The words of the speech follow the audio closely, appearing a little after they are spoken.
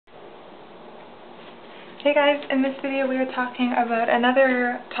Hey guys, in this video we are talking about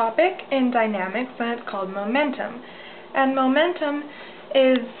another topic in dynamics, and it's called momentum. And momentum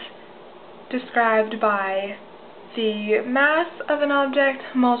is described by the mass of an object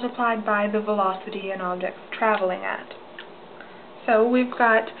multiplied by the velocity an object's traveling at. So we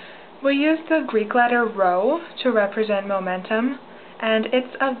use the Greek letter rho to represent momentum, and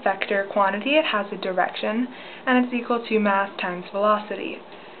it's a vector quantity. It has a direction, and it's equal to mass times velocity.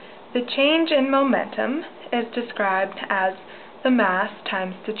 The change in momentum is described as the mass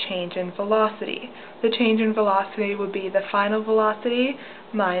times the change in velocity. The change in velocity would be the final velocity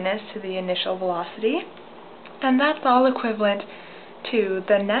minus the initial velocity, and that's all equivalent to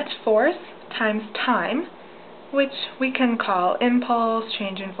the net force times time, which we can call impulse,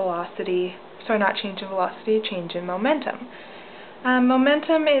 change in velocity, change in momentum.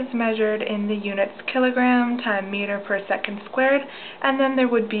 Momentum is measured in the units kilogram times meter per second squared, and then there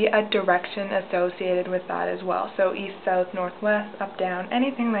would be a direction associated with that as well. So east, south, northwest, up, down,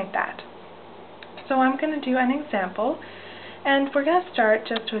 anything like that. So I'm going to do an example, and we're going to start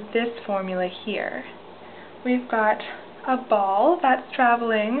just with this formula here. We've got a ball that's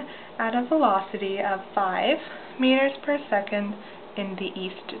traveling at a velocity of 5 meters per second in the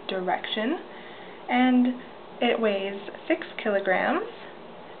east direction, and it weighs 6 kilograms,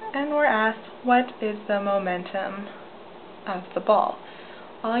 and we're asked what is the momentum of the ball.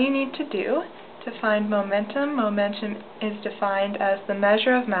 All you need to do to find momentum is defined as the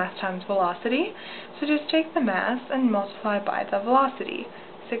measure of mass times velocity, so just take the mass and multiply by the velocity.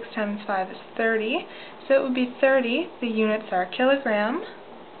 6 times 5 is 30, so it would be 30, the units are kilogram,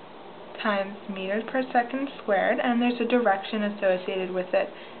 times meters per second squared, and there's a direction associated with it.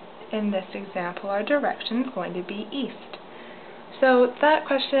 In this example, our direction is going to be east. So that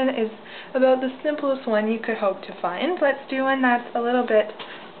question is about the simplest one you could hope to find. Let's do one that's a little bit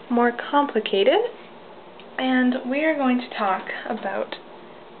more complicated, and we are going to talk about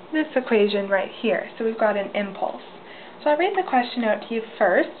this equation right here. So we've got an impulse. So I'll read the question out to you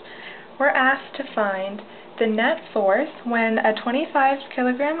first. We're asked to find the net force when a 25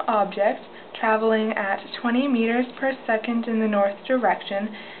 kilogram object traveling at 20 meters per second in the north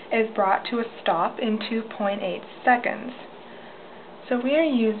direction is brought to a stop in 2.8 seconds. So we are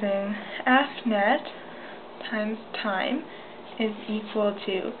using Fnet times time is equal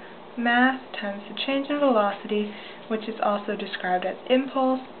to mass times the change in velocity, which is also described as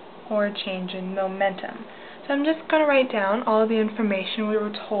impulse or change in momentum. So I'm just going to write down all the information we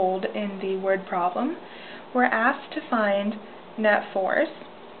were told in the word problem. We're asked to find net force.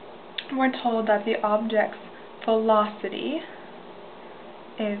 We're told that the object's velocity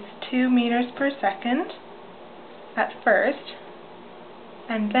is 2 meters per second at first,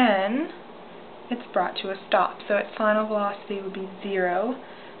 and then it's brought to a stop. So its final velocity would be 0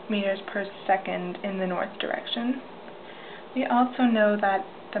 meters per second in the north direction. We also know that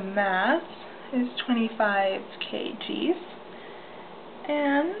the mass is 25 kgs,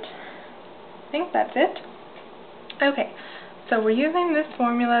 and I think that's it. Okay, so we're using this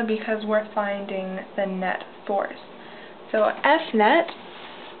formula because we're finding the net force. So Fnet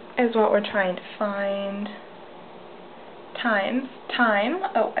is what we're trying to find, times time,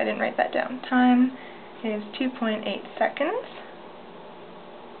 oh, I didn't write that down, time is 2.8 seconds,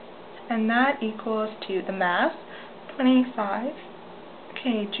 and that equals to the mass, 25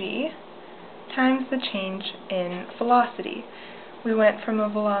 kg, times the change in velocity. We went from a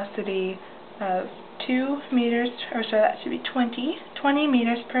velocity of 2 meters, or sorry, that should be 20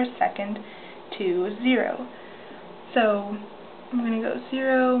 meters per second to 0. So I'm going to go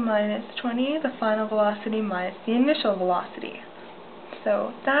 0 minus 20, the final velocity minus the initial velocity.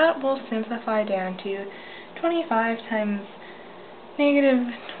 So that will simplify down to 25 times negative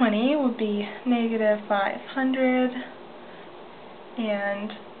 20 would be negative 500,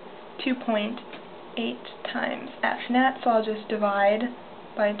 and 2.8 times Fnet, so I'll just divide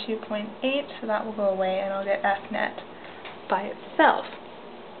by 2.8, so that will go away, and I'll get Fnet by itself.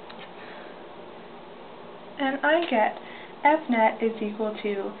 And I get Fnet is equal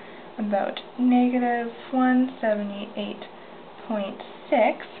to about negative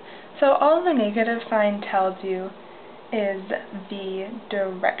 178.6, so all the negative sign tells you is the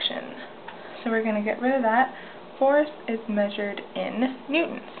direction. So we're going to get rid of that. Force is measured in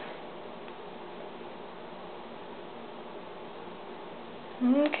newtons.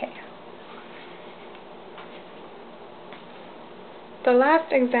 Okay. The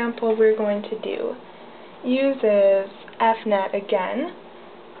last example we're going to do uses Fnet again,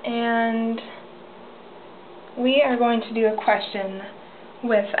 and we are going to do a question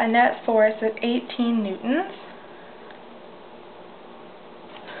with a net force of 18 newtons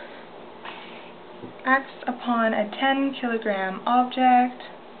acts upon a 10 kilogram object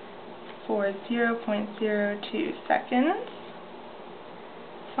for 0.02 seconds.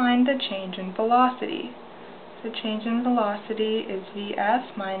 Find the change in velocity. The change in velocity is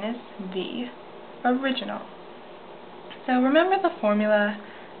Vf minus V original. So remember the formula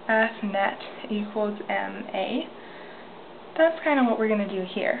Fnet equals ma. That's kind of what we're going to do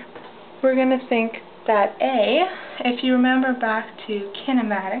here. We're going to think that A, if you remember back to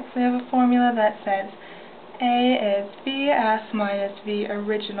kinematics, we have a formula that says A is Vs minus V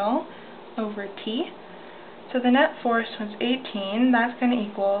original over T. So the net force was 18, that's going to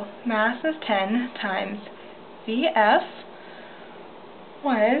equal mass is 10 times Vf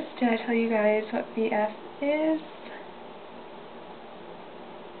was, did I tell you guys what Vf is?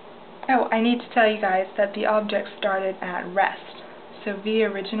 Oh, I need to tell you guys that the object started at rest. So V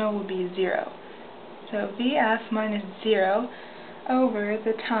original will be 0. So Vf minus 0 over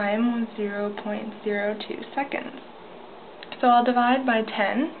the time was 0.02 seconds. So I'll divide by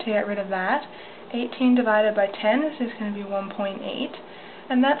 10 to get rid of that. 18 divided by 10 is just going to be 1.8.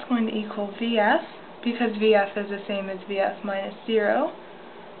 And that's going to equal Vf, because Vf is the same as Vf minus 0,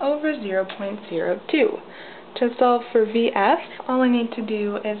 over 0.02. To solve for Vf, all I need to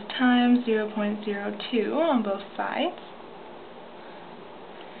do is times 0.02 on both sides.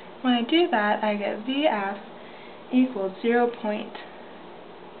 When I do that, I get Vf equals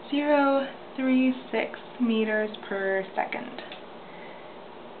 0.036 meters per second.